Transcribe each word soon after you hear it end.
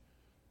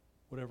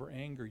whatever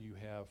anger you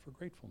have for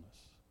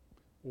gratefulness,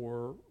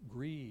 or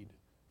greed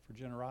for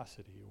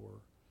generosity, or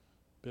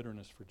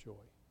bitterness for joy.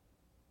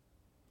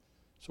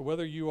 So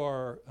whether you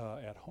are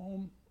at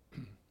home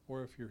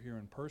or if you're here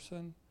in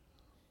person,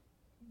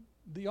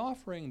 the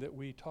offering that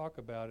we talk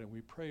about and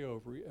we pray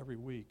over every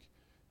week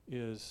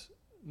is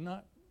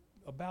not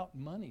about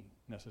money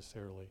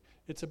necessarily.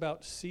 It's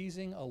about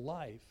seizing a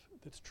life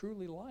that's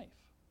truly life.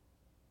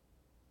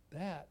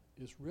 That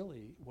is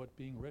really what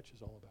being rich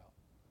is all about.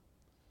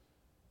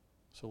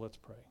 So let's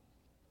pray.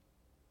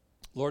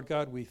 Lord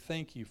God, we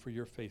thank you for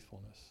your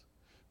faithfulness.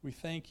 We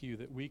thank you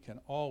that we can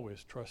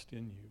always trust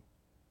in you.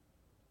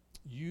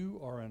 You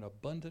are an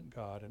abundant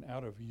God, and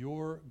out of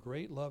your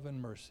great love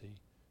and mercy,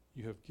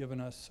 you have given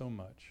us so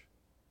much.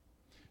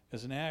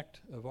 As an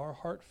act of our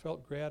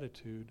heartfelt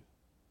gratitude,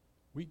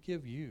 we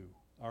give you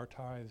our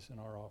tithes and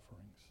our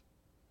offerings.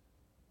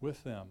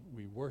 With them,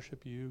 we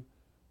worship you.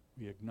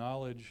 We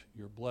acknowledge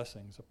your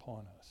blessings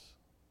upon us.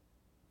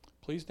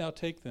 Please now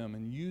take them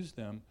and use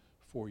them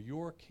for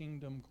your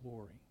kingdom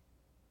glory.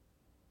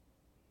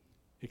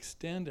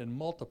 Extend and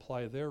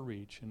multiply their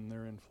reach and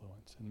their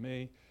influence, and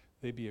may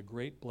they be a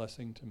great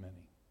blessing to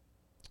many.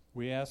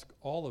 We ask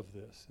all of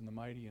this in the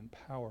mighty and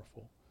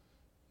powerful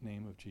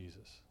name of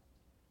Jesus.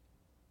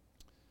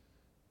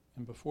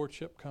 And before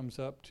Chip comes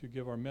up to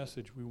give our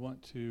message, we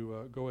want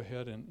to go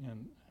ahead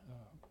and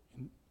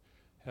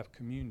have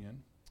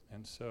communion.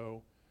 And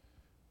so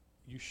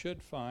you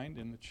should find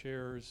in the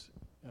chairs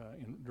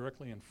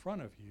directly in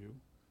front of you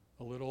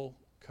a little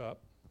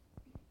cup.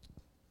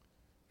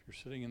 If you're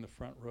sitting in the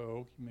front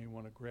row, you may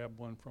want to grab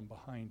one from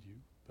behind you.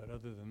 But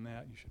other than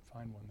that, you should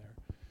find one there.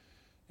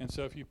 And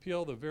so if you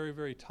peel the very,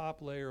 very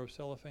top layer of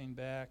cellophane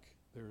back,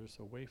 there's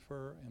a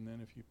wafer, and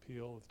then if you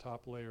peel the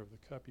top layer of the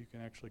cup, you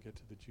can actually get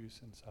to the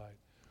juice inside.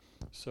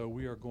 So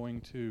we are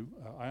going to,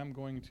 I am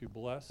going to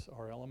bless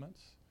our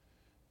elements,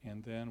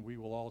 and then we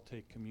will all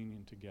take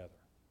communion together.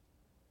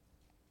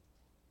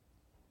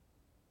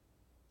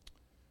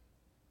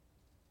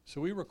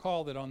 So we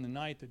recall that on the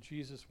night that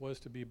Jesus was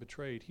to be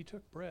betrayed, he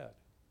took bread.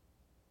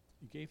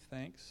 He gave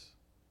thanks,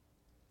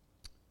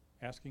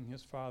 asking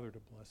his Father to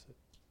bless it.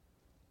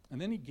 And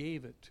then he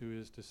gave it to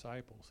his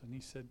disciples, and he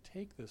said,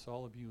 "Take this,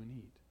 all of you, and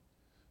eat,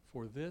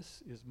 for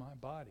this is my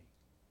body,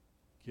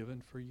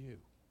 given for you."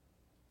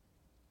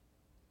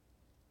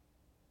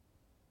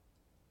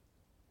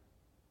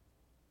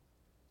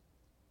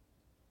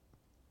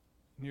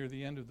 Near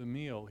the end of the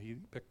meal, he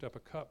picked up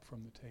a cup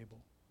from the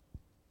table.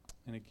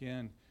 And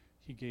again,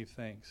 he gave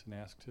thanks and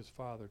asked his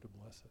Father to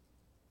bless it.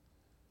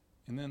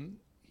 And then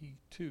he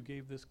too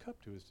gave this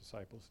cup to his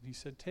disciples, and he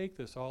said, "Take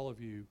this, all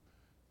of you,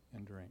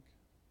 and drink.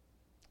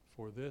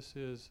 For this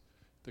is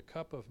the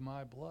cup of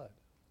my blood,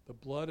 the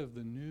blood of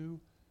the new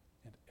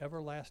and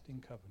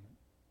everlasting covenant,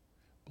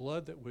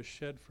 blood that was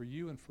shed for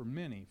you and for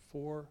many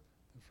for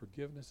the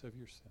forgiveness of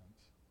your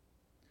sins.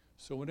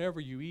 So whenever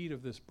you eat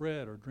of this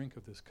bread or drink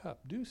of this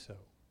cup, do so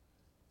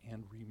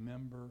and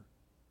remember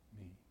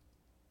me."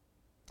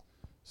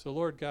 So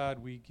Lord God,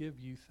 we give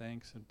you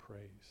thanks and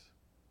praise.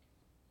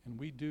 And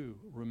we do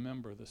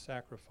remember the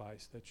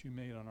sacrifice that you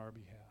made on our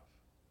behalf.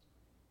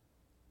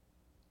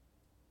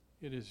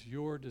 It is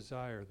your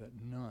desire that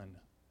none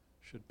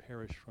should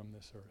perish from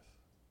this earth.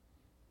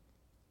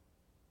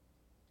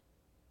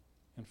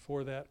 And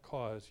for that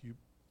cause, you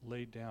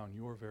laid down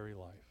your very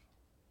life.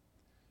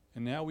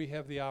 And now we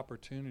have the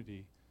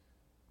opportunity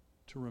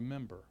to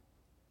remember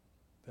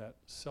that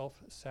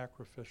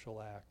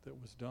self-sacrificial act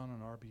that was done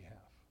on our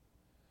behalf,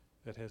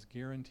 that has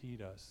guaranteed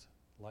us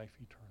life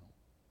eternal.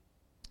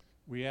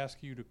 We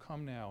ask you to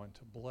come now and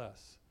to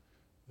bless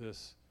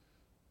this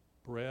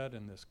bread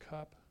and this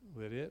cup,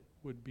 that it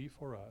would be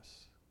for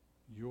us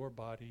your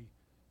body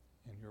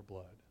and your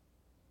blood.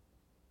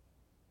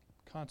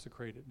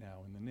 Consecrate it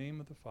now in the name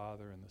of the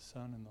Father and the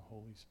Son and the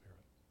Holy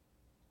Spirit.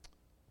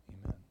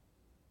 Amen.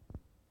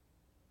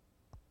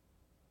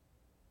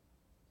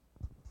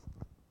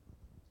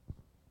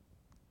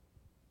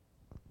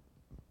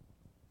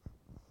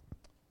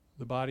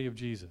 The body of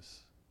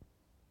Jesus,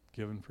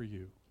 given for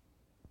you.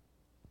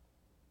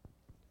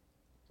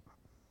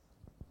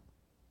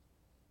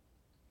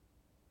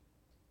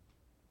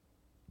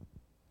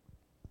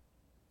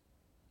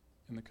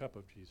 And the cup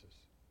of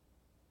Jesus,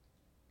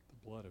 the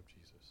blood of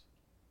Jesus,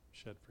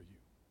 shed for you.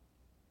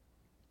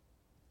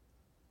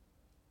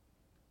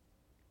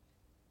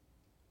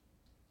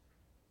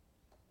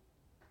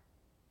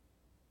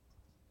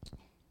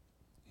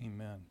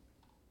 Amen.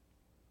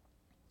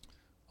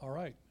 All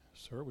right,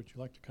 sir, would you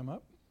like to come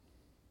up?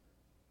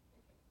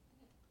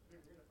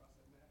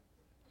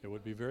 It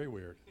would be very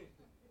weird.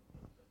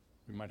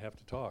 We might have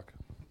to talk.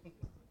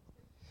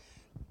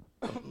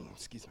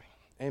 Excuse me.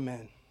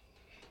 Amen.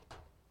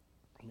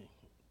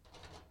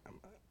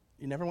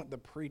 You never want the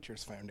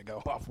preacher's phone to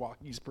go off while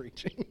he's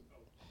preaching.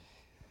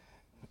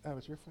 Oh,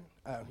 it's your phone?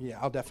 Oh, yeah,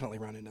 I'll definitely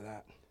run into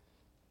that.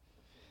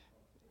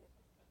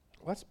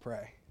 Let's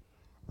pray.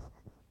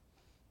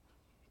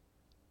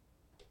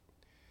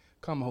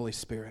 Come, Holy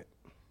Spirit.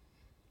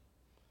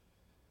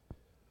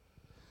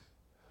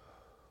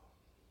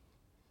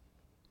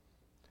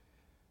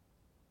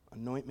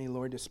 Anoint me,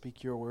 Lord, to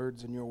speak your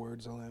words and your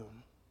words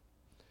alone.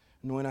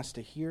 Anoint us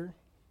to hear.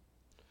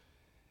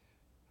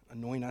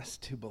 Anoint us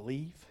to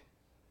believe.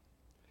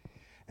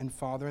 And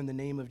Father, in the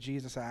name of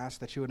Jesus, I ask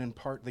that you would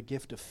impart the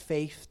gift of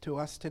faith to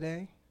us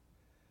today.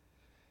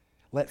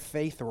 Let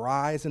faith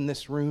rise in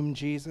this room,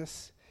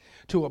 Jesus,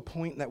 to a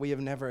point that we have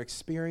never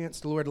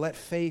experienced. Lord, let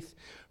faith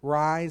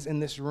rise in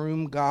this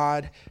room,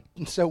 God,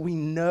 and so we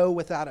know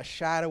without a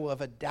shadow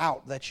of a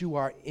doubt that you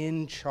are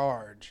in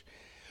charge.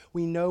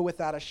 We know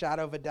without a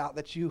shadow of a doubt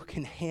that you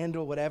can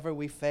handle whatever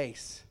we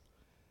face.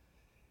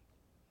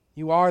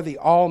 You are the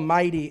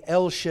almighty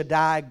El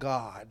Shaddai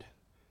God.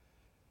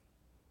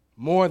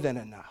 More than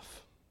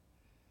enough.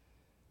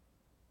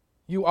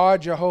 You are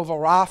Jehovah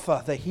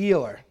Rapha, the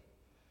healer.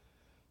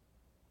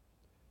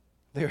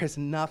 There is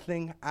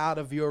nothing out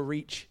of your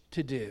reach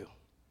to do.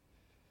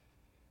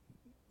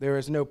 There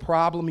is no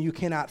problem you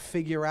cannot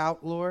figure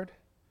out, Lord.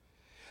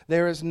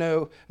 There is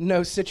no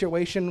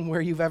situation where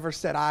you've ever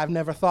said, I've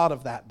never thought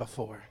of that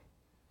before.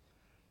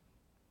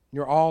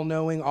 You're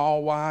all-knowing,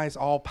 all-wise,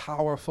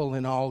 all-powerful,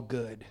 and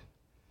all-good.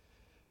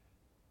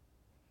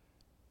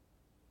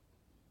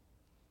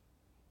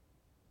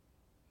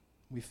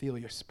 We feel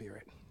your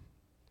spirit.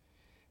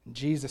 In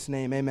Jesus'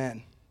 name,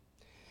 amen.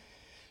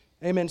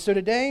 Amen. So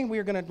today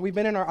we've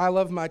been in our I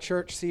Love My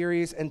Church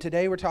series, and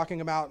today we're talking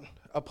about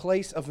a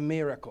place of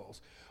miracles.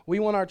 We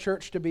want our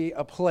church to be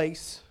a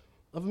place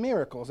of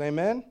miracles.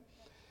 Amen.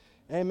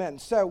 Amen.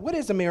 So what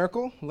is a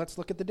miracle? Let's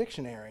look at the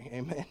dictionary.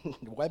 Amen.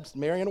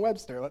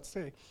 Merriam-Webster. Let's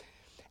see.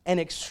 An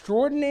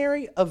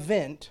extraordinary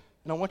event,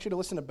 and I want you to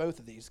listen to both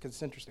of these because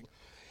it's interesting.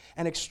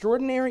 An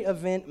extraordinary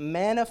event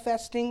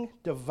manifesting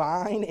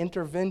divine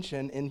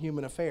intervention in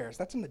human affairs.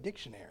 That's in the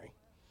dictionary.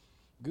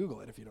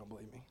 Google it if you don't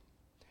believe me.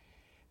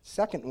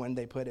 Second one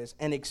they put is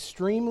an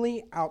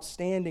extremely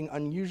outstanding,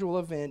 unusual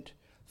event,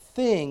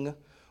 thing,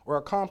 or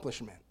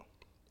accomplishment.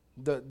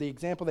 The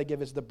example they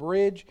give is the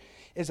bridge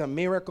is a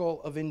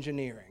miracle of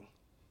engineering.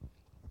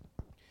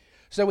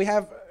 So we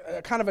have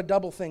kind of a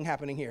double thing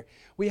happening here.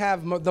 We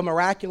have the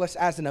miraculous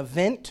as an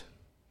event,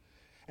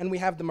 and we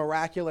have the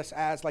miraculous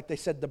as, like they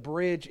said, the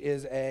bridge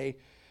is a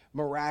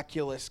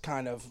miraculous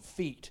kind of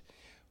feat.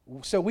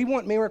 So we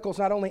want miracles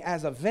not only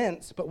as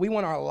events, but we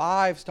want our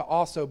lives to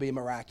also be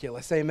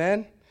miraculous.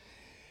 Amen?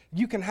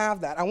 You can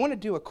have that. I want to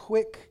do a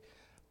quick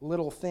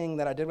little thing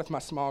that I did with my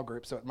small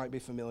group, so it might be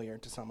familiar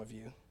to some of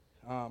you.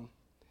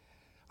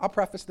 I'll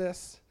preface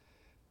this.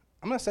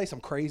 I'm going to say some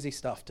crazy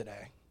stuff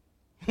today.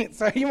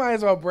 So you might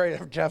as well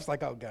break. Jeff's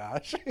like, oh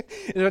gosh.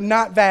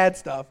 Not bad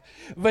stuff.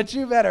 But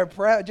you better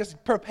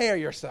just prepare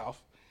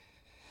yourself.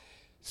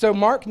 So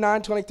Mark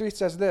 9:23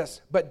 says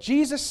this, but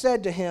Jesus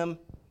said to him,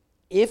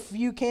 if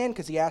you can,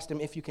 because he asked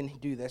him if you can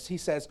do this, he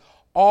says,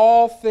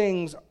 all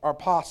things are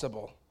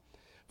possible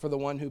for the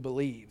one who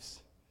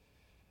believes.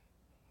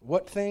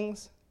 What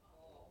things?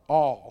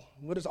 All.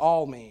 What does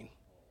all mean?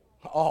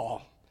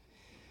 All.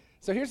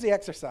 So here's the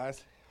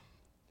exercise.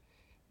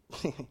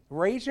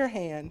 Raise your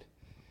hand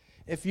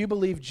if you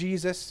believe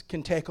Jesus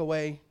can take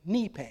away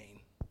knee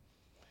pain.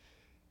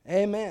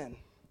 Amen.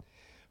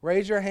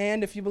 Raise your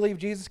hand if you believe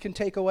Jesus can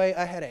take away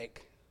a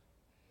headache.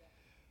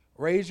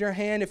 Raise your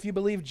hand if you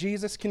believe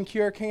Jesus can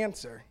cure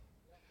cancer.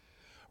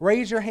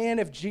 Raise your hand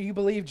if you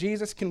believe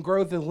Jesus can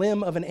grow the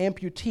limb of an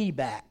amputee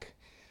back.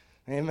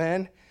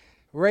 Amen.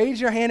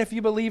 Raise your hand if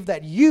you believe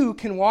that you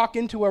can walk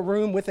into a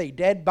room with a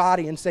dead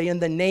body and say, in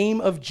the name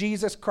of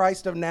Jesus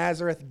Christ of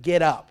Nazareth,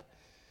 get up.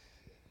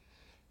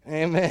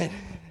 Amen.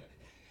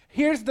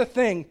 Here's the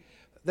thing.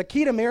 The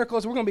key to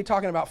miracles, we're going to be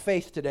talking about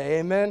faith today.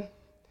 Amen.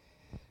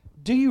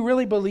 Do you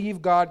really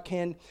believe God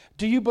can?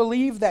 Do you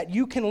believe that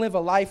you can live a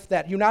life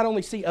that you not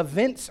only see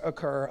events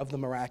occur of the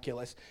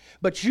miraculous,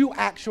 but you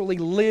actually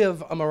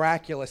live a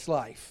miraculous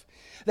life?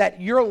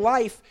 That your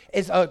life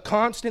is a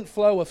constant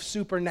flow of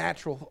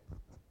supernatural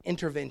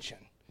intervention.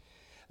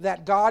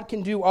 That God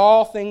can do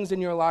all things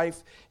in your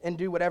life and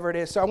do whatever it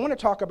is. So I want to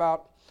talk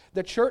about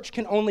the church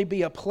can only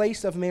be a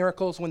place of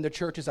miracles when the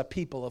church is a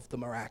people of the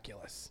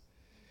miraculous.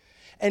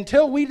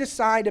 Until we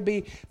decide to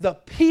be the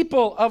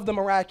people of the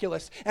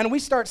miraculous and we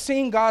start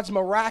seeing God's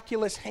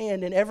miraculous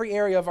hand in every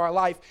area of our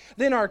life,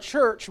 then our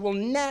church will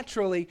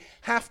naturally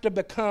have to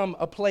become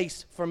a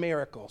place for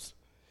miracles.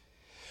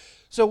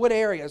 So what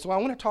areas? Well,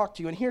 I want to talk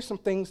to you, and here's some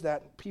things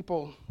that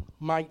people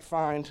might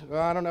find,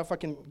 well, I don't know if I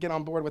can get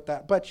on board with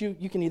that, but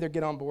you can either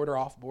get on board or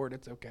off board,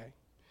 it's okay.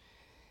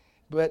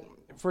 But,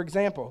 for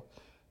example,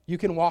 you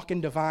can walk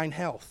in divine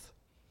health.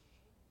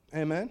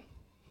 Amen?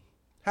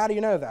 How do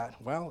you know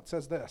that? Well, it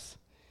says this.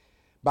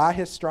 By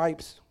his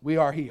stripes, we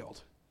are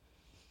healed.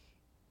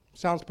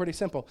 Sounds pretty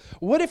simple.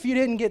 What if you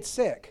didn't get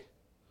sick?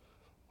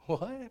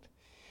 What?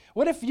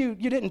 What if you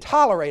didn't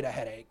tolerate a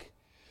headache?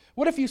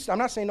 What if I'm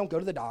not saying don't go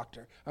to the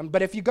doctor,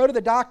 but if you go to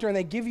the doctor and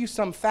they give you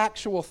some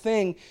factual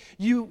thing,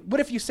 what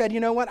if you said,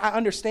 you know what, I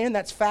understand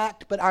that's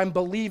fact, but I'm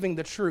believing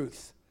the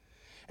truth.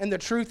 And the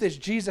truth is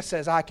Jesus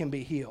says I can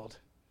be healed.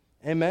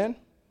 Amen?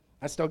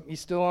 You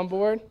still on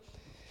board?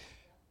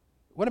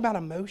 What about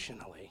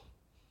emotionally?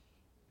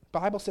 The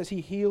Bible says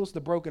he heals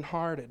the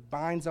brokenhearted,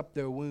 binds up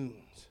their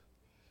wounds.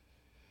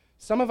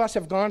 Some of us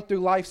have gone through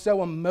life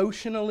so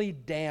emotionally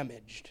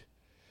damaged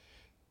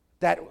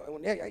that,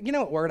 you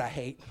know what word I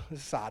hate?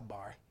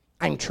 Sidebar.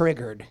 I'm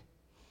triggered.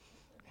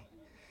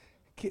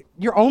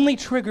 You're only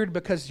triggered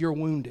because you're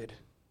wounded.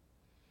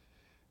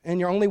 And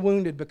you're only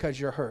wounded because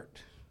you're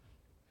hurt.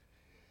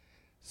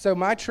 So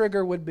my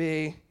trigger would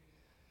be,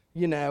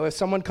 if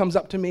someone comes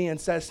up to me and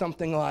says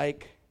something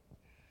like,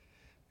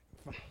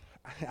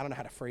 I don't know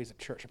how to phrase it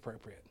church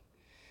appropriate.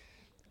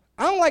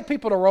 I don't like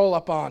people to roll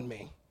up on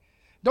me.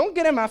 Don't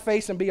get in my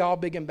face and be all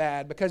big and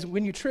bad, because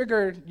when you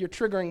trigger, you're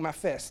triggering my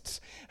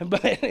fists.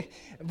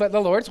 But the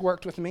Lord's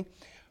worked with me.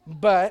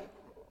 But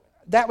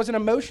that was an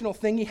emotional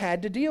thing he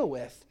had to deal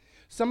with.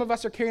 Some of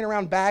us are carrying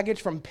around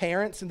baggage from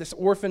parents and this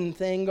orphan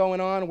thing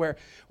going on where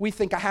we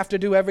think I have to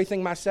do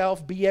everything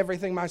myself, be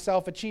everything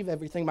myself, achieve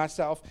everything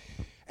myself.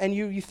 And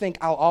you think,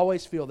 I'll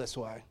always feel this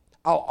way.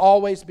 I'll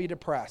always be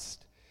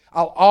depressed.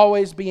 I'll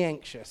always be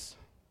anxious.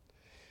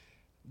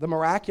 The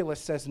miraculous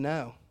says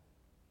no.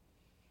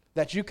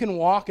 That you can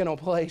walk in a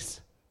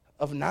place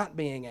of not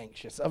being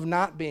anxious, of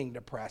not being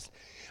depressed,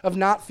 of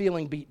not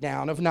feeling beat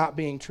down, of not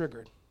being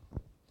triggered.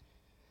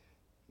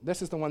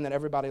 This is the one that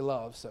everybody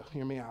loves, so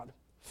hear me out.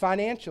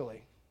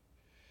 Financially,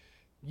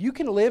 you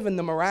can live in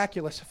the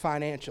miraculous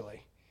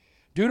financially.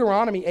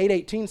 Deuteronomy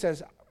 8:18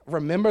 says,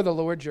 remember the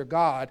Lord your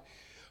God,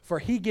 for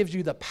he gives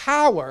you the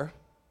power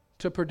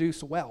to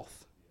produce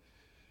wealth.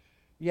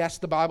 Yes,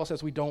 the Bible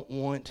says we don't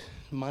want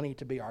money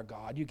to be our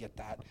God. You get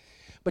that.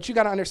 But you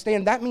got to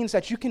understand, that means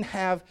that you can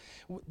have,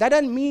 that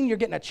doesn't mean you're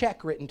getting a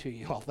check written to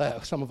you, although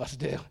some of us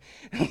do.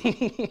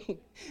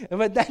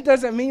 But that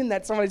doesn't mean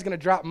that somebody's going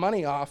to drop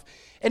money off.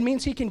 It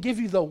means he can give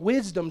you the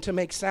wisdom to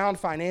make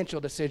sound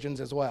financial decisions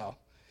as well.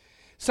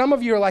 Some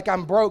of you are like,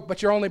 I'm broke,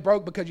 but you're only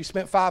broke because you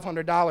spent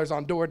 $500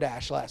 on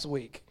DoorDash last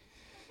week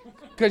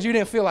because you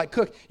didn't feel like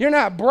cooking. You're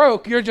not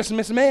broke, you're just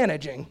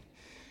mismanaging.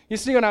 You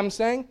see what I'm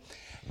saying?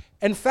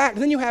 In fact,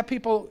 then you have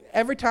people,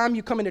 every time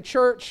you come into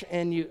church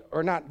and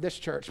or not this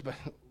church, but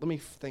let me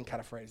think how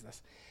to phrase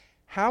this.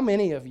 How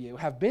many of you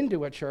have been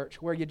to a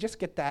church where you just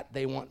get that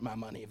they want my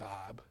money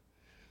vibe?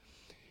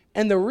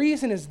 And the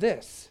reason is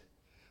this.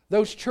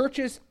 Those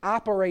churches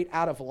operate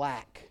out of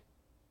lack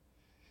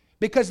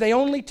because they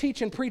only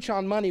teach and preach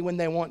on money when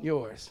they want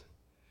yours.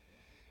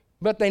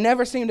 But they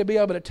never seem to be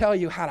able to tell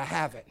you how to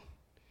have it.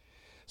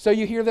 So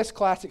you hear this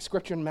classic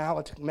scripture in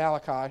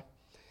Malachi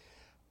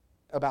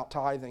about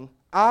tithing.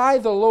 I,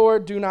 the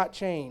Lord, do not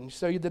change.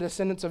 So you, the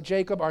descendants of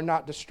Jacob, are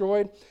not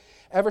destroyed.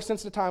 Ever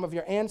since the time of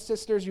your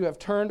ancestors, you have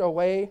turned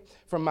away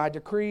from my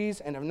decrees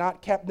and have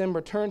not kept them.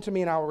 Return to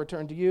me, and I will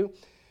return to you.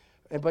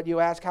 But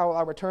you ask, how will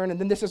I return? And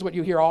then this is what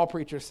you hear all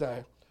preachers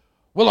say.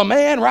 Will a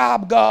man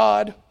rob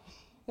God?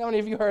 How many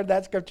of you heard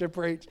that scripture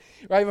preached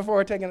right before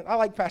we're taking? I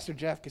like Pastor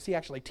Jeff because he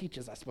actually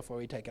teaches us before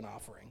we take an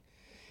offering.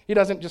 He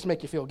doesn't just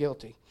make you feel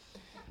guilty.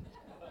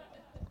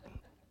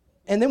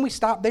 And then we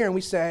stop there and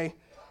we say,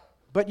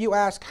 but you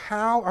ask,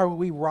 how are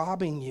we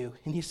robbing you?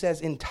 And he says,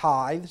 in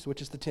tithes,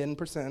 which is the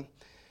 10%,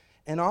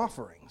 and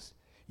offerings.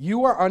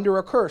 You are under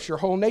a curse, your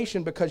whole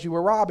nation, because you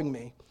were robbing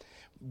me.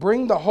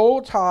 Bring the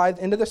whole tithe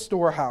into the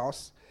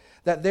storehouse,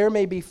 that there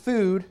may be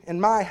food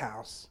in my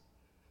house.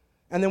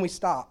 And then we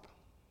stop.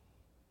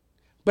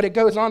 But it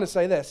goes on to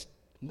say this.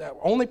 The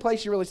only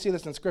place you really see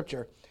this in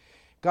Scripture,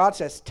 God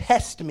says,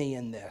 test me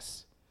in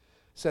this,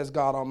 says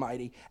God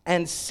Almighty,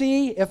 and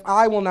see if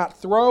I will not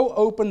throw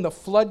open the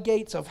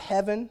floodgates of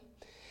heaven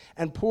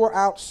and pour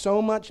out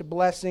so much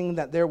blessing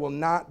that there will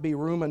not be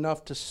room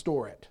enough to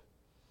store it.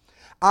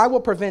 I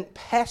will prevent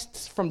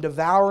pests from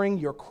devouring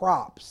your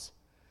crops,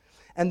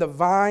 and the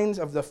vines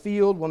of the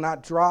field will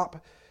not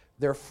drop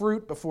their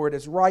fruit before it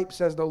is ripe,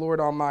 says the Lord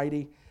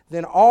Almighty.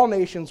 Then all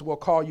nations will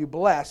call you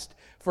blessed,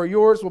 for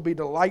yours will be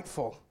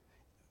delightful.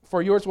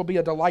 For yours will be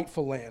a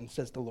delightful land,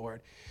 says the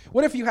Lord.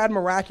 What if you had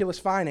miraculous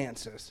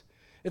finances?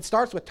 It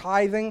starts with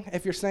tithing.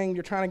 If you're saying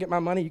you're trying to get my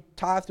money, you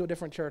tithe to a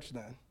different church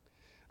then.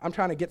 I'm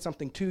trying to get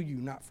something to you,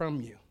 not from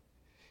you.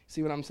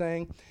 See what I'm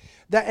saying?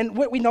 And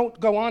what we don't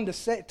go on to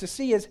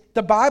see is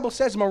the Bible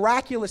says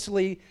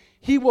miraculously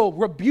he will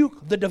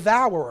rebuke the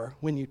devourer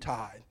when you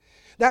tithe.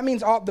 That means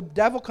the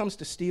devil comes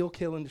to steal,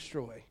 kill, and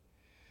destroy.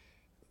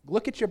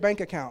 Look at your bank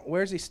account.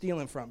 Where's he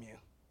stealing from you?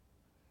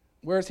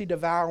 Where is he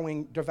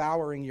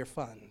devouring your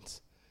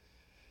funds?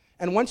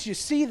 And once you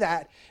see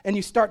that and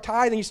you start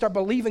tithing, you start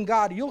believing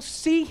God, you'll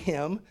see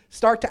him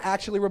start to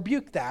actually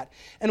rebuke that.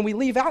 And we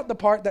leave out the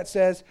part that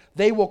says,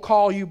 they will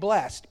call you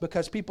blessed,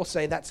 because people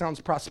say that sounds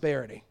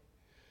prosperity.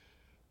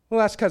 Well,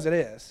 that's because it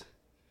is.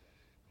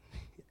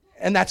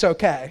 And that's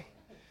okay.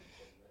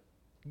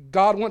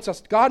 God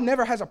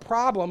never has a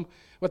problem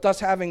with us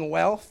having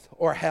wealth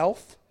or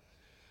health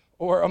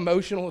or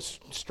emotional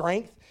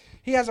strength.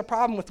 He has a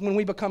problem with when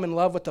we become in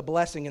love with the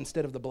blessing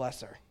instead of the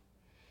blesser.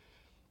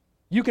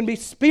 You can be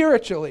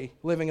spiritually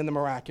living in the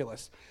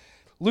miraculous.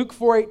 Luke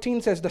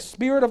 4:18 says, the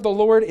Spirit of the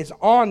Lord is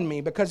on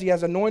me because he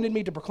has anointed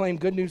me to proclaim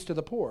good news to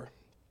the poor.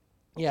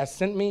 He has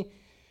sent me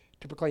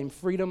to proclaim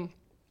freedom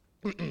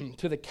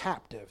to the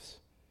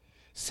captives,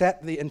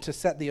 and to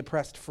set the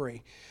oppressed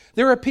free.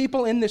 There are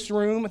people in this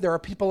room, there are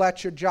people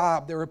at your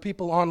job, there are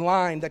people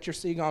online that you're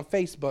seeing on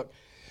Facebook.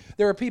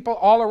 There are people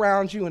all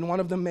around you, and one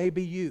of them may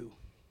be you,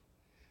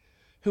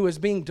 who is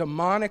being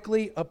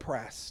demonically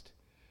oppressed.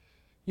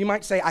 You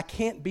might say, I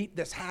can't beat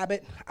this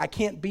habit. I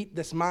can't beat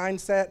this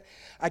mindset.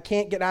 I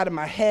can't get out of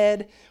my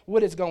head.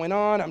 What is going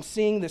on? I'm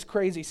seeing this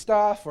crazy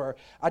stuff, or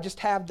I just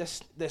have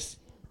this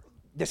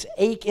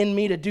ache in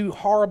me to do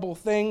horrible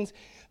things.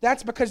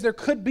 That's because there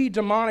could be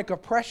demonic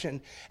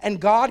oppression, and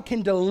God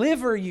can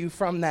deliver you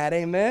from that,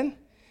 amen?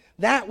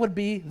 That would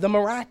be the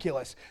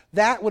miraculous.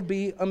 That would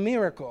be a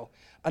miracle.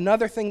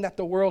 Another thing that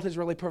the world has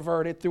really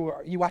perverted through,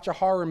 you watch a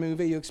horror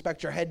movie, you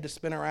expect your head to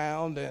spin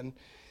around, and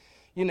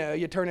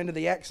you turn into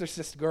the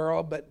exorcist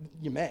girl, but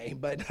you may,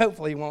 but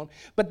hopefully you won't.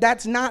 But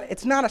it's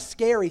not a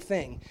scary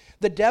thing.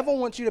 The devil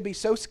wants you to be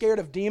so scared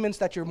of demons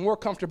that you're more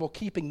comfortable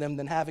keeping them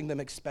than having them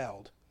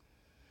expelled.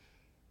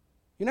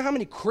 You know how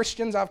many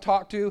Christians I've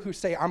talked to who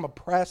say, I'm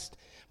oppressed,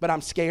 but I'm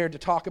scared to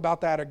talk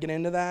about that or get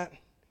into that?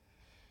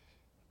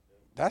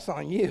 That's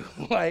on you.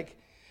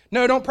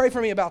 No, don't pray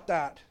for me about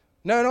that.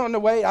 No,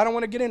 wait, I don't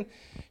want to get in.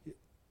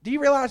 Do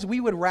you realize we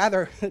would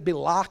rather be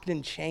locked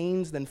in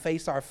chains than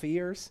face our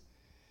fears?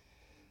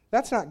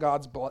 That's not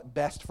God's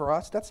best for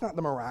us. That's not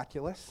the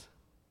miraculous.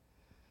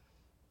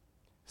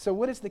 So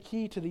what is the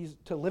key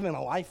to living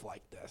a life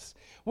like this?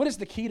 What is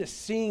the key to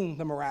seeing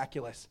the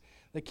miraculous?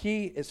 The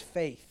key is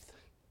faith.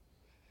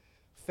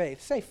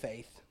 Faith. Say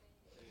faith.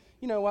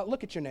 You know what?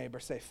 Look at your neighbor.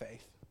 Say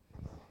faith.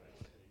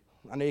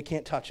 I know you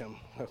can't touch him.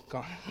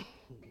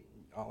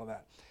 All of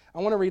that. I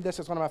want to read this.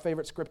 It's one of my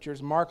favorite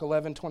scriptures. Mark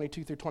 11,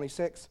 22 through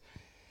 26. It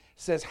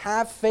says,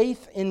 have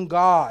faith in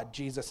God,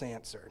 Jesus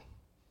answered.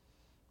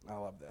 I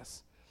love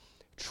this.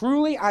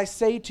 Truly I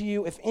say to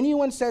you, if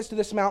anyone says to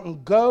this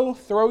mountain, go,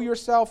 throw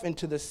yourself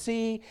into the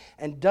sea,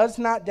 and does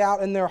not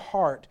doubt in their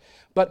heart,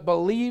 but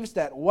believes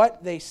that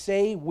what they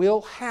say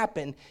will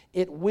happen,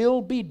 it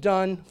will be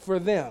done for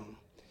them.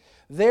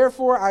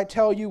 Therefore I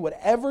tell you,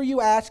 whatever you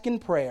ask in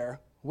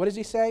prayer, what does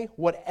he say?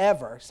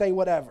 Whatever. Say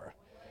whatever.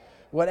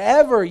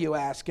 Whatever you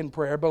ask in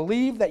prayer,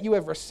 believe that you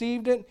have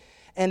received it,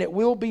 and it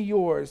will be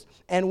yours.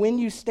 And when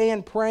you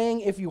stand praying,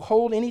 if you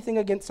hold anything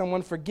against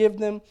someone, forgive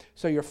them,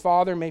 so your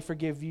Father may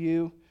forgive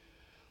you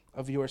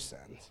of your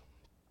sins.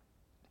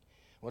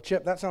 Well,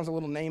 Chip, that sounds a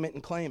little name it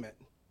and claim it.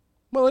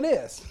 Well, it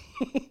is.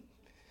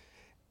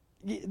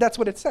 That's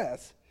what it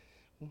says.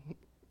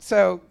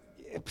 So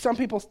some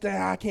people say,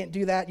 I can't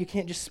do that. You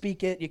can't just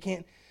speak it. You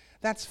can't.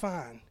 That's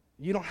fine.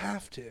 You don't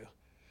have to.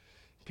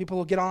 People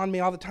will get on me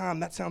all the time.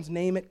 That sounds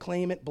name it,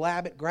 claim it,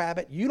 blab it, grab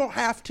it. You don't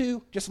have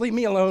to. Just leave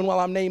me alone while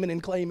I'm naming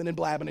and claiming and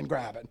blabbing and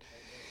grabbing.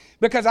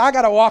 Because I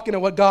got to walk into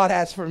what God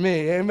has for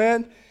me.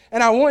 Amen?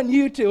 And I want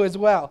you to as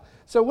well.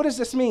 So what does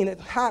this mean?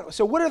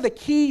 So what are the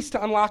keys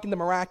to unlocking the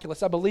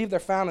miraculous? I believe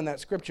they're found in that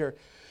scripture.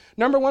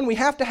 Number one, we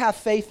have to have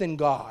faith in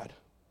God.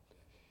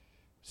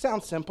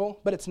 Sounds simple,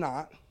 but it's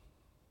not.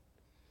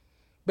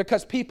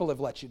 Because people have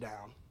let you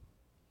down.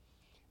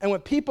 And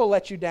when people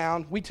let you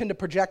down, we tend to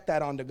project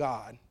that onto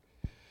God.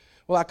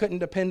 Well, I couldn't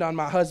depend on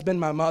my husband,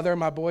 my mother,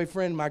 my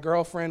boyfriend, my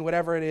girlfriend,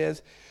 whatever it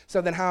is.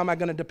 So then how am I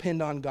going to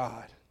depend on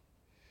God?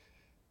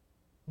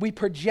 We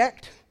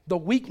project the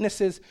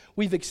weaknesses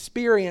we've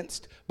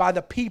experienced by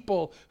the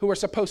people who are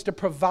supposed to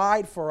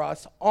provide for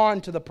us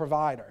onto the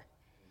provider.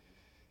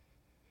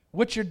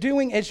 What you're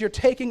doing is you're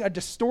taking a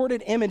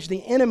distorted image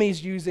the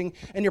enemy's using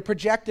and you're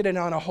projecting it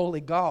on a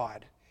holy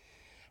God.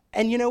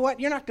 And you know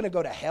what? You're not going to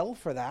go to hell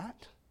for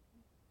that.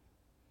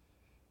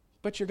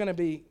 But you're going to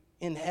be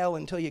in hell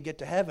until you get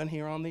to heaven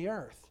here on the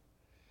earth.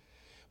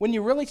 When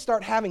you really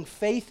start having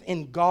faith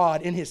in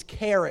God, in his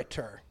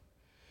character,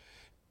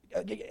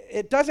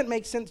 it doesn't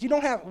make sense. You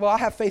don't have, well, I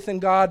have faith in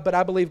God, but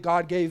I believe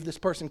God gave this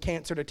person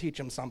cancer to teach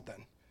him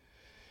something.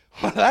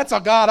 That's a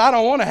God I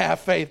don't want to have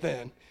faith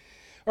in.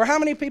 Or how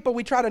many people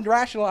we try to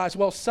rationalize,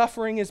 well,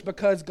 suffering is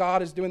because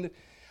God is doing this.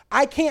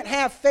 I can't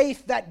have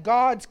faith that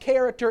God's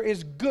character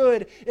is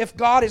good if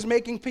God is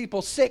making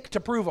people sick to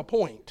prove a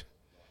point.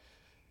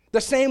 The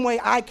same way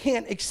I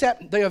can't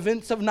accept the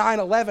events of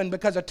 9/11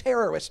 because a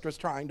terrorist was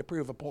trying to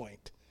prove a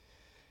point.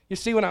 You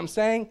see what I'm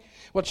saying?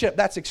 Well, Chip,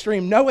 that's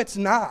extreme. No, it's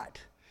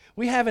not.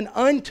 We have an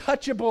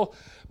untouchable,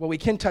 well, we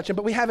can touch him,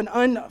 but we have an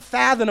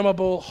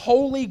unfathomable,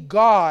 holy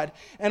God.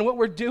 And what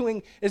we're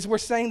doing is we're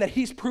saying that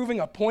he's proving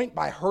a point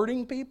by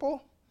hurting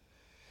people.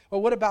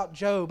 Well, what about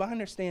Job? I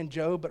understand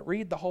Job, but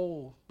read the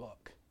whole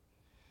book.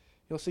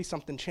 You'll see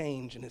something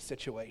change in his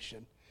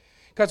situation.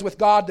 Because with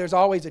God, there's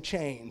always a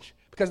change.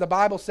 Because the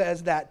Bible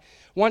says that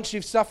once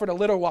you've suffered a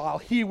little while,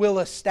 he will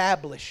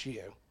establish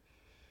you.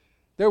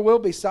 There will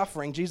be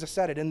suffering. Jesus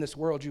said it, in this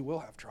world you will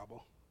have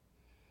trouble.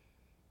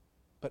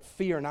 But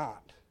fear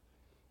not,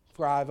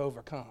 for I have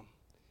overcome.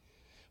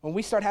 When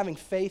we start having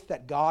faith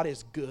that God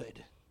is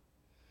good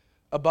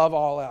above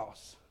all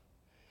else,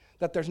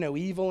 that there's no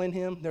evil in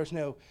him, there's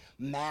no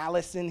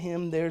malice in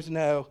him, there's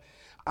no,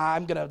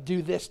 I'm going to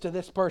do this to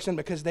this person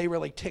because they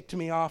really ticked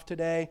me off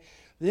today,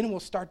 then we'll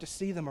start to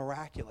see the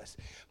miraculous.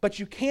 But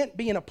you can't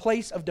be in a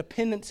place of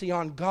dependency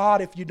on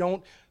God if you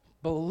don't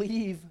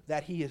Believe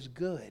that he is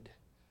good.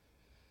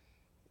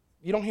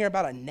 You don't hear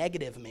about a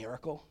negative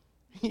miracle.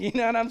 You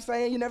know what I'm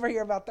saying? You never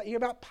hear about that. You hear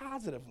about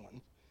positive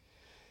ones.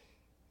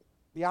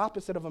 The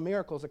opposite of a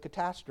miracle is a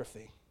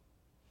catastrophe.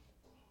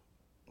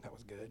 That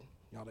was good.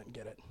 Y'all didn't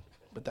get it,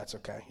 but that's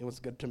okay. It was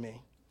good to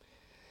me.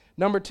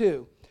 Number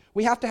 2,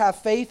 we have to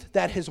have faith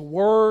that his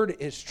word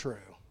is true.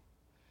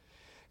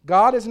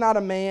 God is not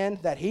a man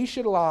that he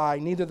should lie,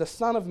 neither the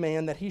Son of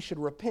Man that he should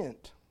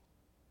repent.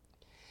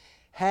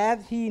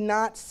 Hath he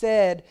not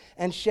said,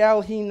 and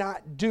shall he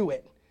not do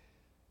it?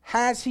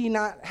 Has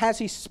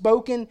he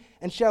spoken,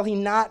 and shall he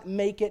not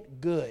make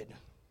it good?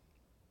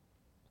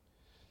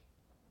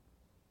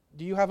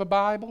 Do you have a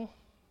Bible?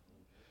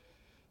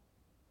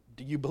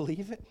 Do you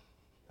believe it?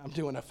 I'm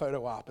doing a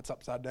photo op. It's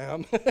upside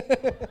down.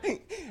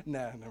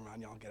 No, never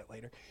mind. Y'all get it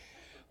later.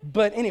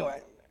 But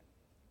anyway,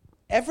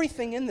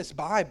 everything in this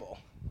Bible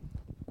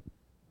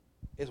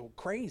is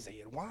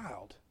crazy and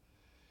wild.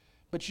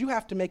 But you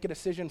have to make a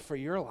decision for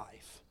your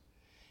life.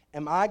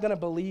 Am I going to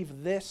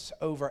believe this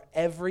over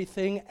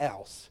everything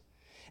else?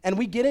 And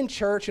we get in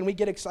church and we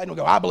get excited and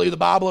we go, I believe the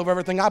Bible over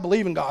everything. I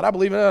believe in God. I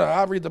believe in it.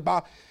 I read the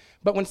Bible.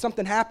 But when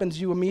something happens,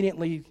 you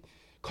immediately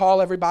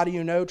call everybody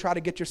you know, try to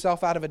get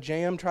yourself out of a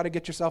jam, try to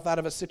get yourself out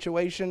of a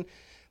situation.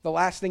 The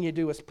last thing you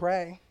do is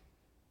pray.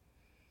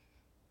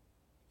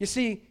 You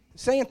see,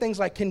 saying things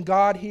like, can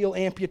God heal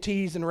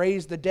amputees and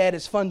raise the dead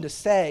is fun to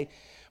say,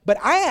 but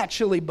I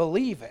actually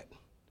believe it.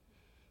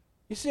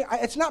 You see,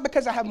 it's not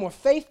because I have more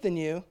faith than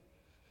you.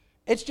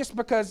 It's just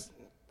because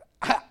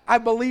I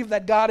believe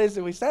that God is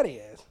who he said he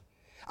is.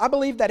 I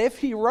believe that if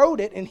he wrote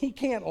it and he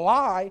can't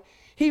lie,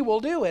 he will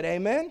do it.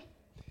 Amen?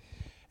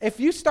 If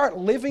you start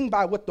living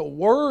by what the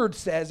Word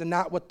says and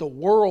not what the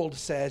world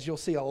says, you'll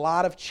see a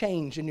lot of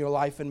change in your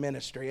life and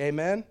ministry.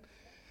 Amen?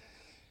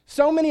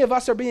 So many of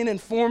us are being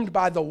informed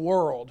by the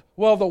world.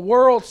 Well, the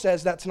world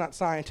says that's not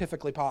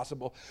scientifically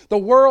possible. The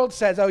world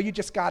says, oh, you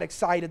just got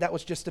excited. That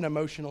was just an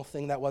emotional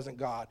thing. That wasn't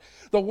God.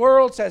 The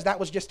world says that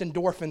was just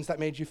endorphins that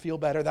made you feel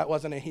better. That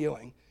wasn't a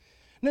healing.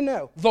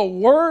 No. The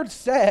Word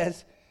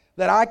says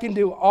that I can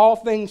do all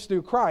things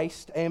through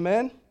Christ.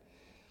 Amen?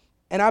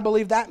 And I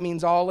believe that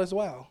means all as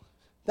well.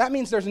 That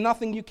means there's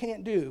nothing you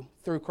can't do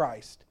through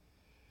Christ.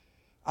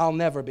 I'll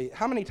never be.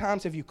 How many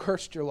times have you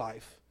cursed your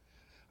life?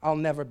 I'll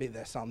never be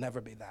this. I'll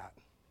never be that.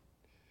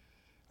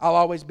 I'll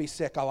always be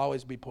sick. I'll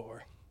always be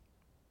poor.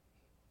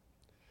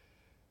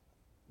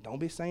 Don't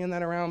be saying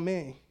that around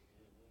me.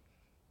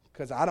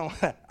 Because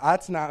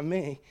that's not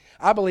me.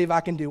 I believe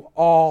I can do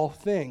all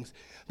things.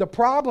 The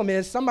problem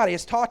is somebody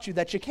has taught you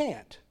that you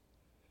can't.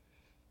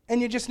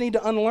 And you just need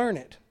to unlearn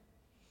it.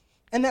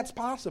 And that's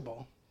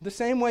possible. The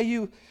same way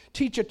you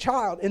teach a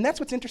child. And that's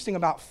what's interesting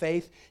about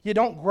faith. You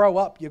don't grow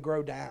up, you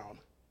grow down.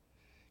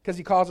 Because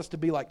he calls us to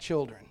be like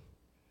children.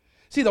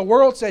 See, the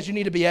world says you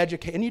need to be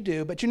educated, and you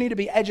do, but you need to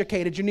be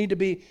educated. You need to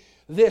be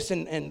this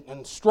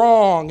and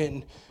strong,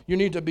 and you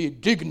need to be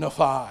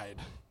dignified.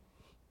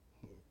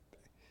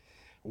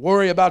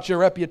 Worry about your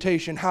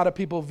reputation. How do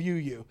people view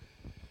you?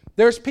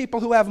 There's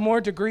people who have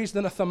more degrees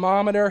than a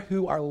thermometer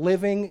who are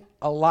living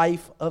a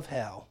life of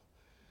hell.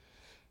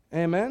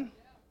 Amen?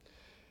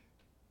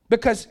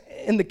 Because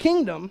in the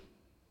kingdom,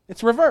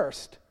 it's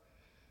reversed.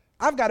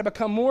 I've got to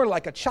become more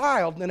like a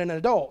child than an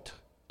adult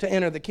to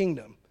enter the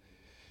kingdom.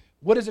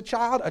 What is a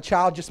child? A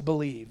child just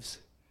believes.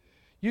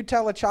 You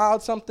tell a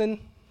child something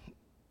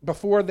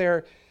before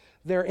they're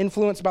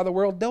influenced by the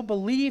world, they'll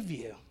believe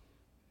you.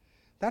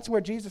 That's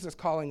where Jesus is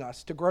calling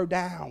us, to grow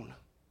down.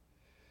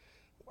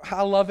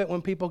 I love it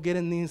when people get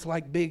in these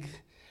like big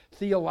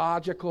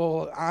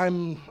theological,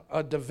 I'm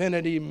a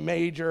divinity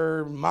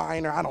major,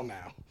 minor, I don't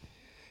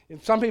know.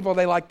 Some people,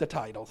 they like the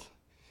titles.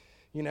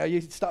 You know,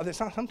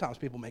 sometimes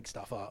people make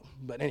stuff up.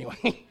 But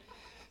anyway,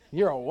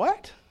 you're a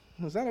what?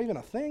 Is that even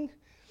a thing?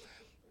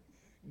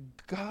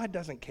 God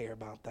doesn't care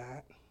about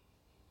that.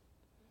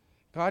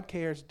 God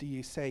cares, do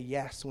you say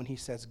yes when he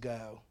says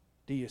go?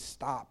 Do you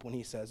stop when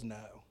he says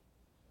no?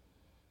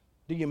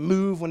 Do you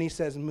move when he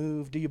says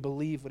move? Do you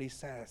believe what he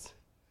says?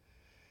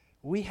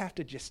 We have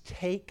to just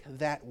take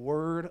that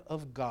word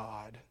of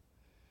God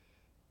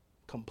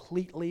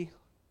completely,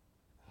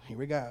 here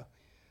we go,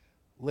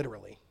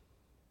 literally.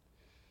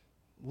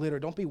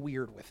 Don't be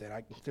weird with it.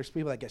 There's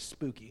people that get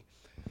spooky.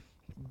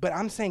 But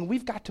I'm saying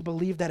we've got to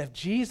believe that if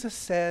Jesus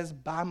says,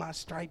 by my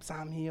stripes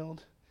I'm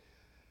healed,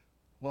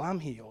 well, I'm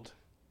healed.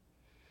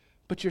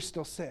 But you're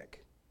still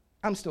sick.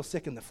 I'm still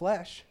sick in the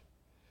flesh,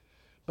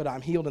 but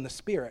I'm healed in the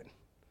spirit.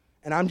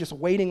 And I'm just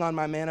waiting on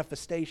my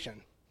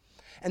manifestation.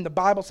 And the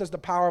Bible says the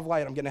power of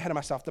life, I'm getting ahead of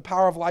myself, the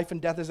power of life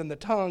and death is in the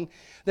tongue.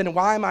 Then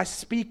why am I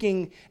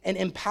speaking and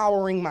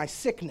empowering my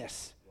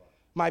sickness,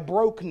 my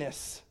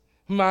brokenness,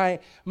 my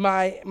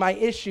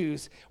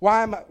issues?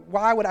 Why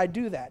would I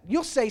do that?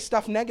 You'll say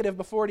stuff negative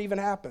before it even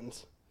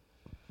happens.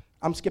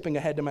 I'm skipping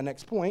ahead to my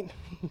next point.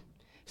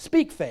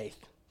 Speak faith.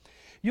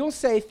 You'll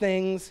say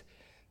things,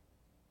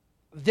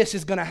 this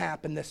is going to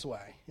happen this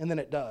way, and then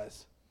it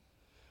does.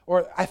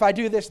 Or if I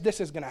do this,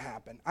 this is going to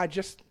happen. I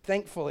just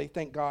thankfully,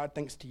 thank God,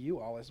 thanks to you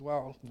all as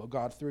well,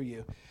 God through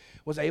you,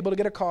 was able to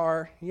get a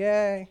car.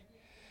 Yay.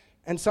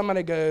 And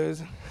somebody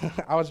goes,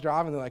 I was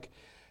driving, they're like,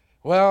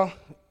 well,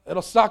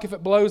 it'll suck if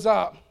it blows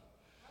up.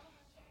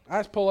 I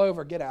just pull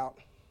over, get out.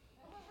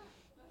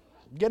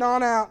 Get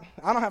on out.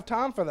 I don't have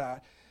time for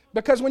that.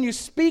 Because when you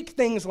speak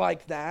things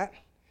like that,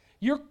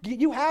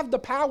 you have the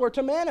power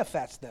to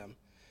manifest them.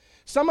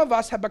 Some of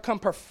us have become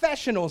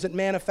professionals at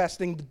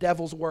manifesting the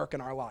devil's work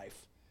in our life.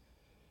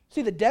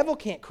 See, the devil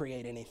can't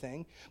create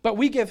anything, but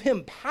we give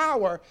him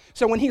power.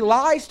 So when he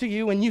lies to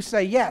you and you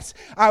say, yes,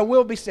 I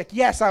will be sick.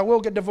 Yes, I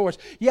will get divorced.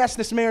 Yes,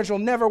 this marriage will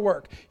never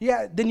work.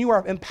 Yeah, then you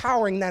are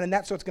empowering that, and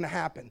that's what's going to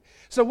happen.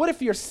 So what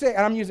if you're sick?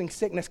 And I'm using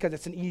sickness because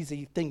it's an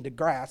easy thing to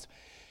grasp.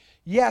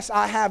 Yes,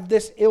 I have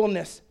this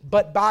illness,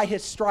 but by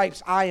his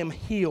stripes I am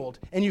healed.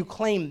 And you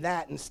claim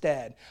that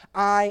instead.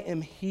 I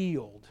am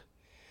healed.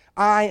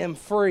 I am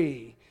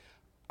free.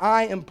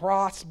 I am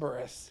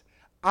prosperous.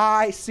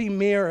 I see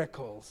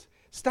miracles.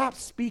 Stop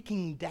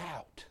speaking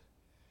doubt.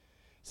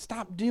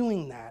 Stop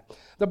doing that.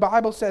 The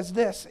Bible says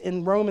this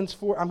in Romans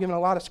 4. I'm giving a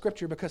lot of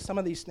scripture because some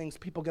of these things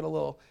people get a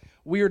little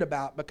weird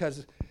about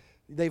because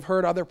they've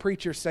heard other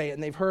preachers say it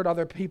and they've heard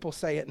other people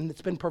say it, and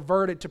it's been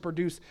perverted to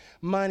produce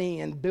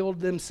money and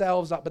build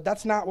themselves up. But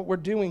that's not what we're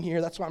doing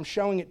here. That's why I'm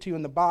showing it to you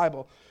in the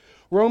Bible.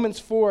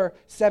 Romans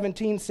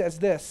 4:17 says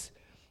this.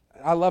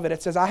 I love it.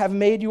 It says, I have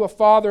made you a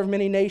father of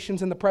many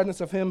nations in the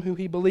presence of him who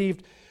he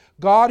believed,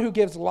 God who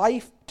gives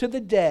life to the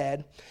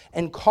dead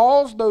and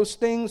calls those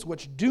things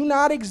which do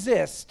not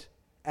exist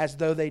as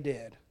though they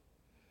did.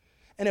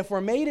 And if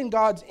we're made in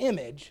God's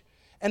image,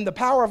 and the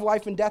power of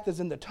life and death is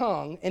in the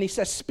tongue, and he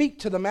says, speak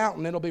to the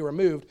mountain, it'll be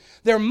removed,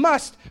 there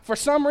must, for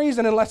some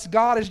reason, unless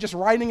God is just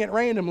writing it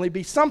randomly,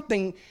 be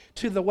something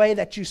to the way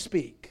that you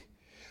speak.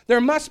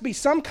 There must be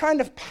some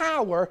kind of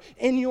power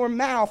in your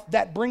mouth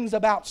that brings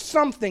about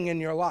something in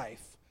your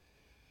life.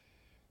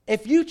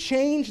 If you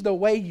change the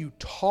way you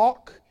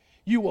talk,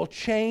 you will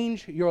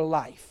change your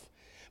life.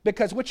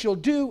 Because what you'll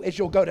do is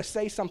you'll go to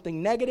say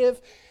something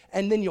negative,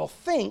 and then you'll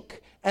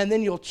think, and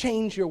then you'll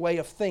change your way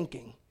of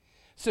thinking.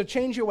 So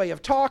change your way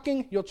of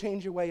talking, you'll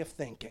change your way of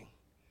thinking.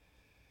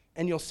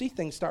 And you'll see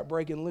things start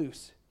breaking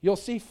loose. You'll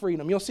see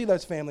freedom. You'll see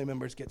those family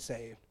members get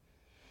saved.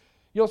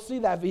 You'll see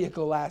that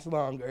vehicle last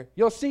longer.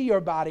 You'll see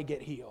your body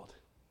get healed.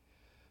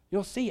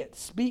 You'll see it.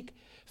 Speak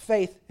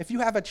faith. If you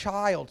have a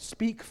child,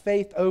 speak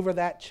faith over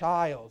that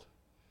child.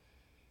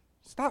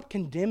 Stop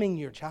condemning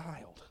your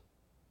child.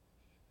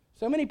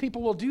 So many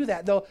people will do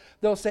that.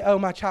 They'll say, oh,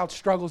 my child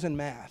struggles in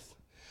math.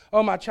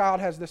 Oh, my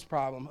child has this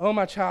problem. Oh,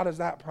 my child has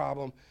that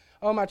problem.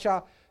 Oh, my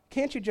child.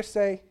 Can't you just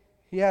say,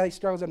 yeah, he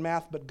struggles in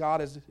math, but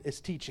God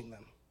is teaching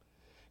them.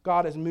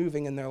 God is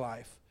moving in their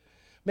life.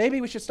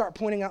 Maybe we should start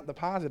pointing out the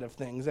positive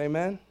things,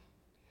 amen?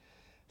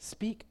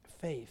 Speak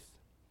faith.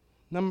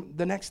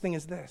 The next thing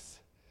is this.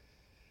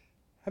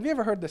 Have you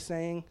ever heard the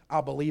saying,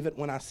 I'll believe it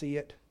when I see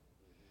it?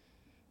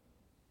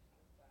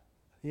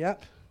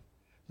 Yep.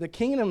 The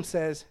kingdom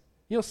says,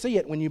 you'll see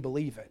it when you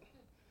believe it.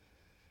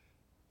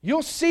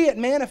 You'll see it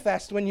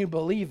manifest when you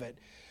believe it.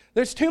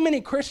 There's too many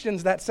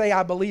Christians that say,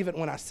 I believe it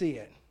when I see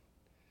it.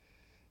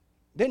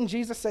 Didn't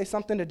Jesus say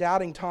something to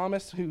doubting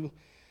Thomas, who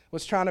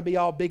was trying to be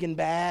all big and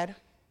bad?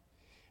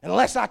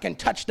 Unless I can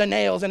touch the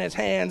nails in his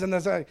hands. And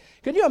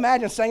could you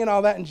imagine saying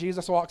all that and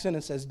Jesus walks in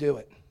and says, do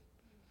it?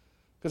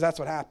 Because that's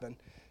what happened.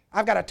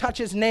 I've got to touch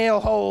his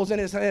nail holes in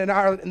his hand,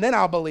 and then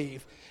I'll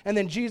believe. And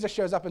then Jesus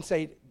shows up and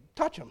say,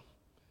 touch him.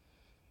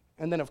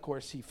 And then, of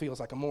course, he feels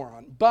like a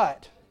moron.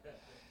 But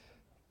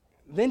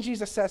then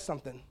Jesus says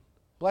something.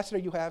 Blessed are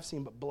you who have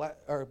seen, but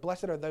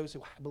blessed are those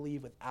who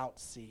believe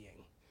without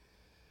seeing.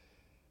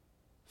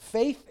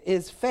 Faith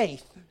is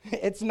faith.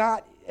 It's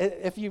not,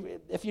 if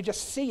you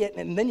just see it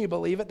and then you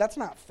believe it, that's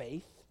not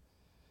faith.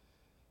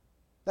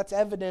 That's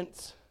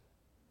evidence,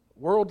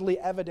 worldly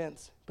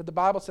evidence. But the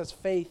Bible says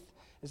faith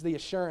is the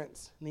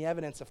assurance and the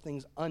evidence of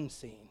things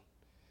unseen.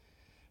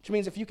 Which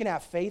means if you can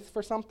have faith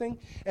for something,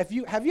 have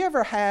you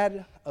ever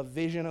had a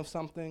vision of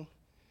something?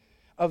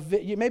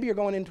 Maybe you're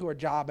going into a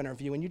job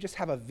interview and you just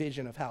have a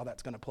vision of how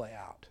that's going to play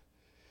out.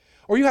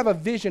 Or you have a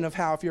vision of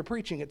how, if you're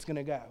preaching, it's going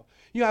to go.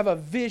 You have a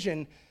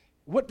vision.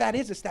 What that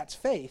is that's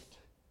faith.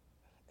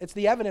 It's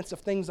the evidence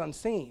of things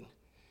unseen.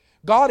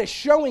 God is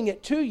showing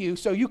it to you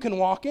so you can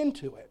walk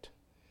into it.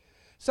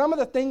 Some of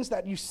the things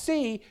that you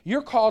see,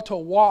 you're called to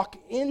walk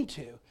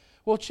into.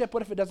 Well, Chip,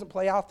 what if it doesn't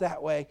play out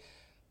that way?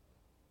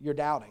 You're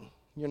doubting.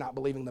 You're not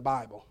believing the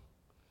Bible.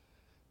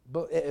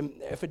 But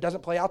if it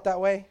doesn't play out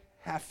that way,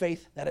 have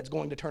faith that it's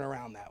going to turn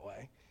around that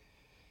way.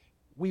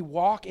 We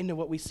walk into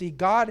what we see.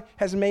 God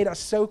has made us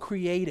so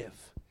creative.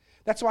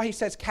 That's why he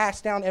says,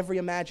 cast down every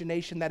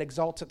imagination that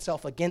exalts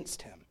itself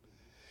against him.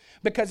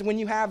 Because when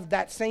you have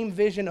that same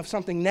vision of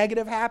something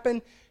negative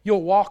happen,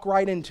 you'll walk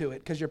right into it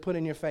because you're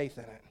putting your faith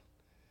in it.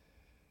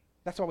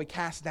 That's why we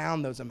cast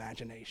down those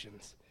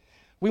imaginations.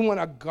 We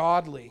want a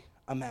godly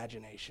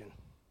imagination.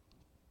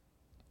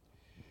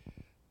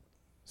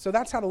 So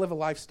that's how to live a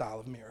lifestyle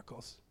of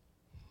miracles.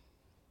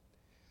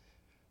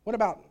 What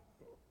about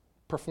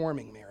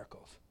performing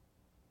miracles?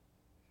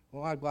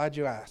 Well, I'm glad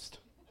you asked.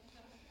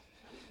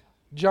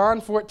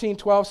 John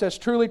 14:12 says,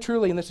 "Truly,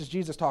 truly," and this is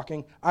Jesus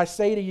talking, "I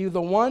say to you,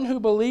 the one who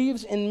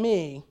believes in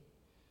me,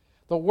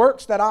 the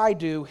works that I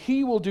do,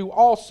 he will do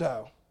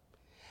also.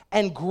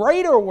 And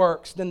greater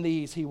works than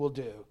these he will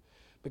do,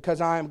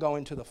 because I am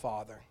going to the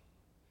Father."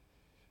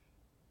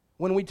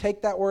 When we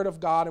take that word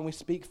of God and we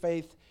speak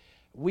faith,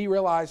 we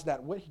realize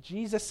that what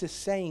Jesus is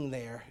saying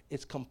there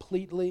is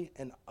completely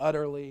and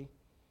utterly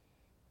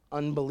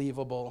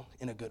unbelievable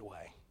in a good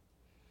way.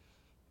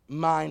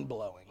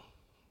 Mind-blowing.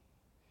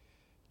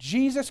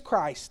 Jesus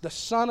Christ, the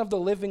Son of the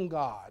living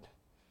God,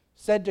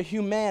 said to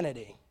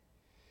humanity,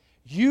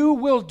 "You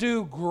will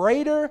do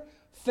greater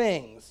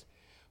things."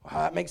 Well,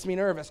 that makes me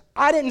nervous.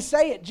 I didn't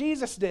say it,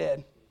 Jesus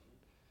did.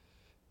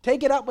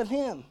 Take it up with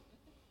him.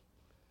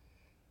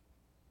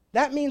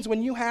 That means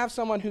when you have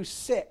someone who's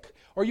sick,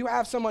 or you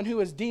have someone who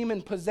is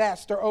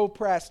demon-possessed or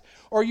oppressed,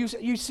 or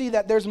you see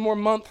that there's more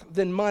month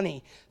than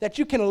money, that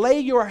you can lay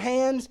your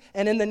hands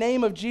and in the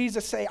name of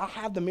Jesus say, "I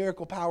have the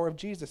miracle power of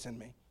Jesus in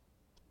me."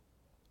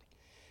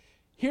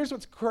 Here's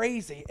what's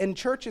crazy. In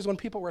churches, when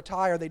people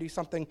retire, they do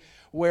something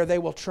where they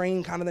will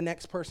train kind of the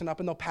next person up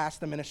and they'll pass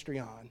the ministry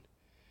on.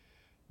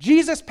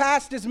 Jesus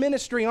passed his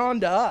ministry on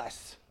to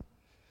us.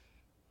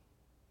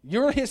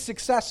 You're his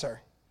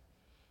successor,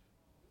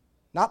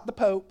 not the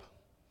Pope.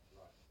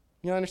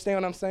 You understand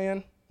what I'm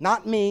saying?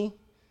 Not me,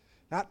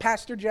 not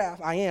Pastor Jeff.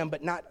 I am,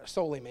 but not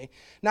solely me.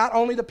 Not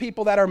only the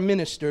people that are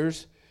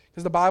ministers,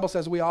 because the Bible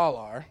says we all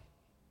are.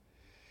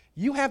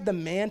 You have the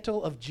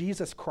mantle of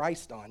Jesus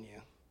Christ on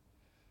you.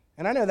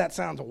 And I know that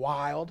sounds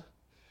wild,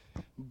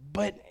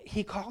 but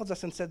he calls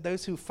us and said,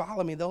 "Those who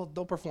follow me, they'll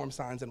perform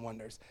signs and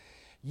wonders."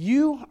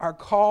 You are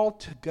called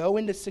to go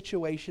into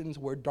situations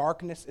where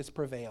darkness is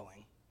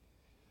prevailing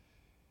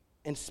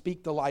and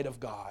speak the light of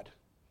God.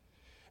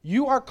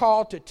 You are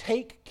called to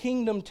take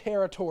kingdom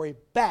territory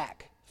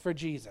back for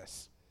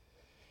Jesus.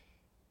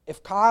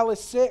 If Kyle is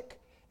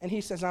sick and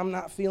he says, "I'm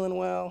not feeling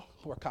well,"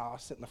 poor Kyle,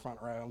 sit in the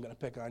front row, I'm going to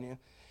pick on you.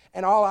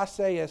 And all I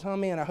say is, "Oh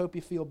man, I hope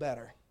you feel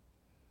better."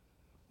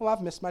 Well,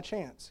 I've missed my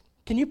chance.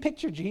 Can you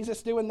picture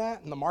Jesus doing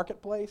that in the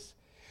marketplace?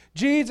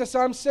 "Jesus,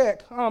 I'm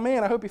sick." "Oh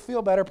man, I hope you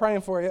feel better,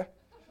 praying for you."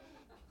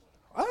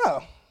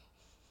 Oh,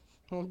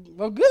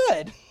 well,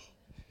 good.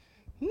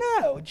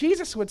 No,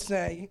 Jesus would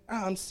say,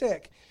 "Oh, I'm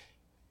sick."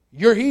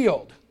 "You're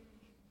healed."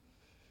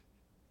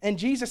 And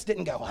Jesus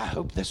didn't go, "I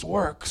hope this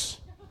works.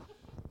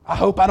 I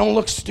hope I don't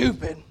look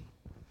stupid.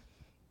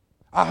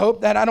 I hope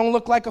that I don't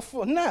look like a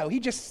fool." No, he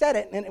just said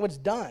it and it was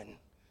done.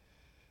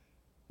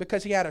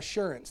 Because he had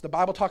assurance. The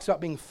Bible talks about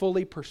being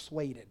fully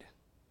persuaded.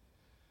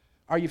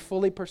 Are you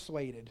fully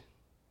persuaded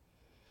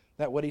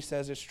that what he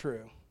says is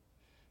true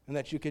and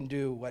that you can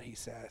do what he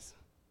says?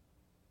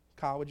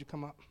 Kyle, would you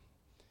come up?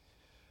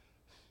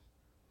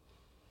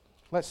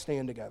 Let's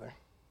stand together.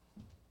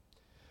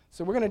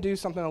 So we're going to do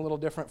something a little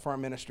different for our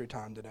ministry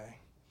time today.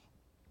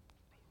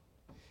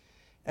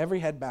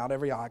 Every head bowed,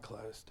 every eye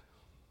closed.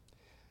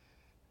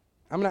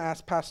 I'm going to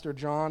ask Pastor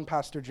John,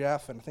 Pastor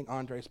Jeff, and I think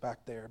Andre's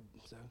back there,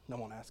 so no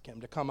one ask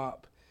him to come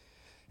up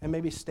and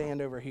maybe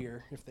stand over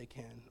here if they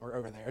can, or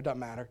over there. It doesn't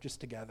matter, just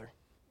together.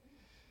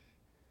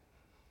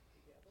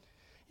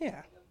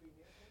 Yeah.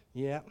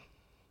 Yeah.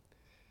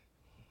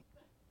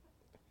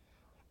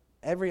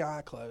 Every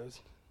eye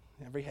closed,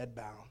 every head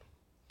bowed.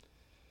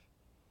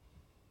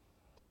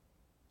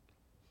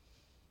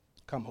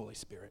 Come, Holy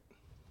Spirit.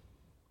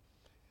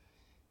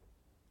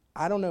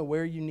 I don't know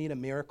where you need a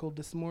miracle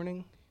this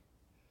morning,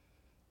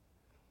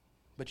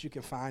 but you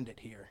can find it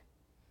here.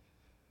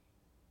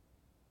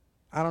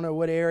 I don't know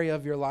what area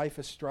of your life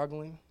is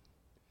struggling,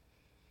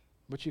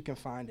 but you can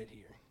find it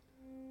here.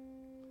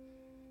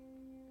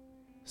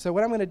 So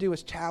what I'm going to do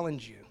is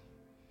challenge you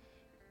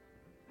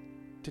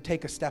to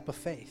take a step of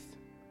faith.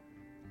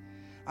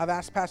 I've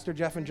asked Pastor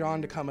Jeff and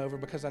John to come over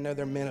because I know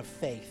they're men of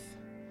faith.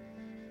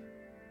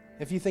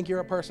 If you think you're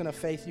a person of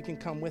faith, you can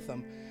come with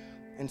them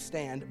and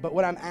stand. But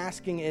what I'm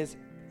asking is,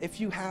 if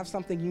you have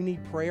something you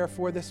need prayer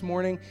for this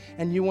morning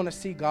and you want to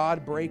see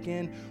God break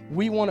in,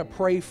 we want to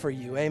pray for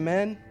you,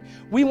 amen?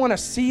 We want to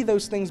see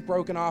those things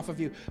broken off of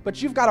you.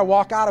 But you've got to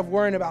walk out of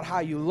worrying about how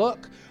you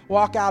look,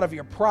 walk out of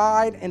your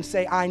pride and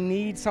say, "I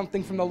need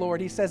something from the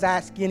Lord." He says,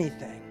 "Ask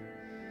anything."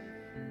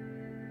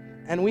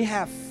 And we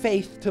have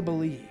faith to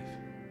believe.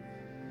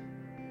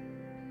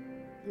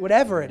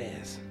 Whatever it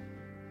is.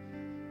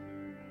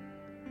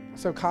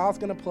 So Kyle's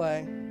going to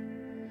play,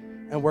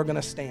 and we're going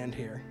to stand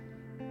here.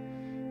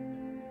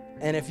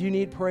 And if you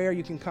need prayer,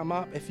 you can come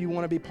up. If you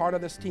want to be part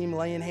of this team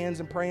laying hands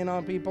and praying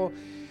on people,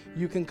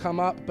 you can come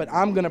up. But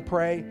I'm going to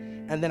pray,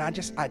 and then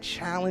I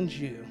challenge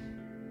you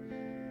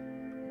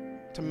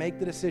to make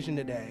the decision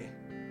today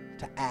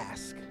to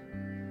ask,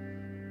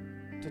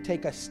 to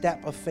take a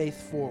step of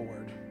faith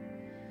forward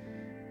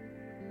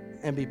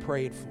and be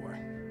prayed for.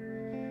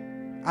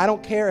 I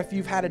don't care if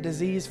you've had a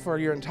disease for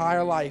your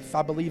entire life.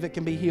 I believe it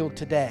can be healed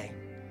today.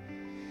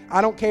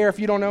 I don't care if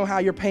you don't know how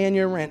you're paying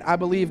your rent. I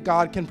believe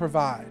God can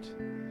provide.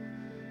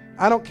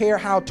 I don't care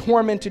how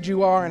tormented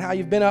you are and how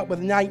you've been up with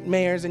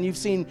nightmares and you've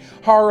seen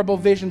horrible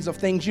visions of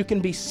things. You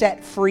can be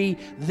set free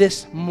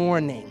this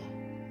morning.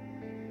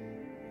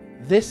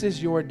 This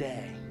is your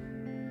day.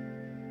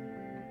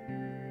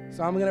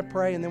 So I'm going to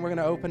pray, and then we're going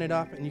to open it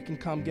up, and you can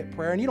come get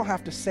prayer. And you don't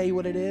have to say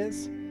what it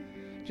is.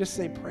 Just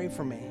say, pray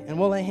for me. And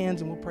we'll lay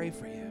hands and we'll pray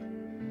for you.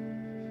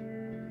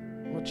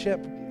 Well,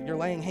 Chip, you're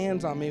laying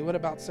hands on me. What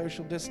about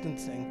social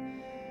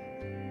distancing?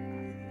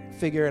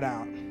 Figure it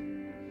out.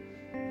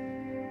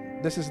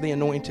 This is the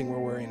anointing we're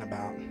worrying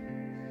about.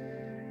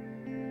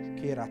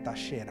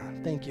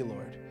 Thank you,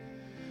 Lord.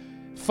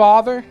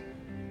 Father,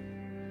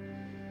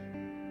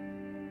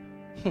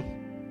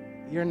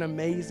 you're an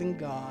amazing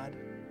God.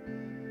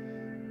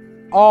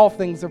 All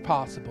things are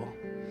possible.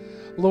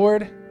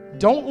 Lord,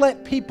 don't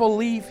let people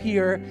leave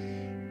here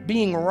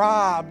being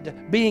robbed,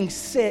 being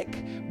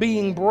sick,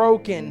 being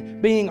broken,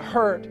 being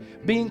hurt,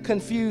 being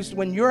confused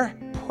when your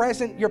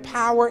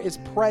power is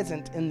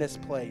present in this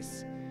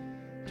place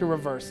to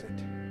reverse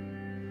it.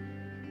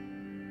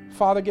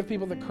 Father, give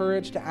people the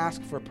courage to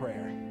ask for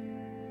prayer.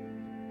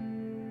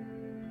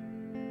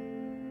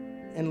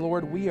 And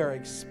Lord, we are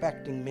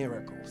expecting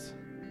miracles.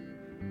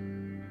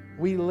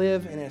 We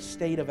live in a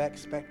state of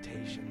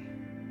expectation.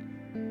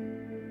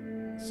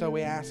 So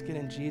we ask it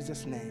in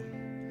Jesus'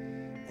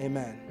 name.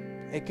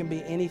 Amen. It can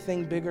be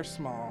anything big or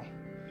small.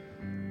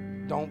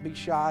 Don't be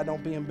shy.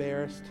 Don't be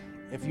embarrassed.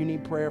 If you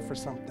need prayer for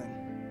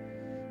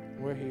something,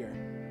 we're here.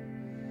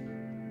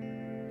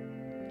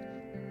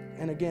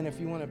 And again, if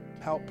you want to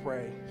help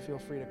pray, feel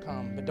free to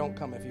come. But don't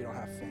come if you don't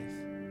have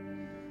faith.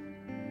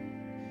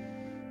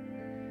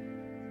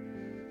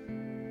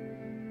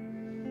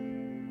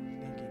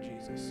 Thank you,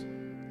 Jesus.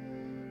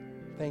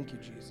 Thank you,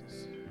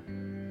 Jesus.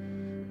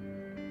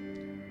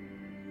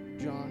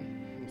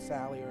 John and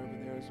Sally are over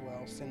there as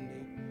well.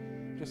 Cindy.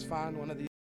 Just find one of these.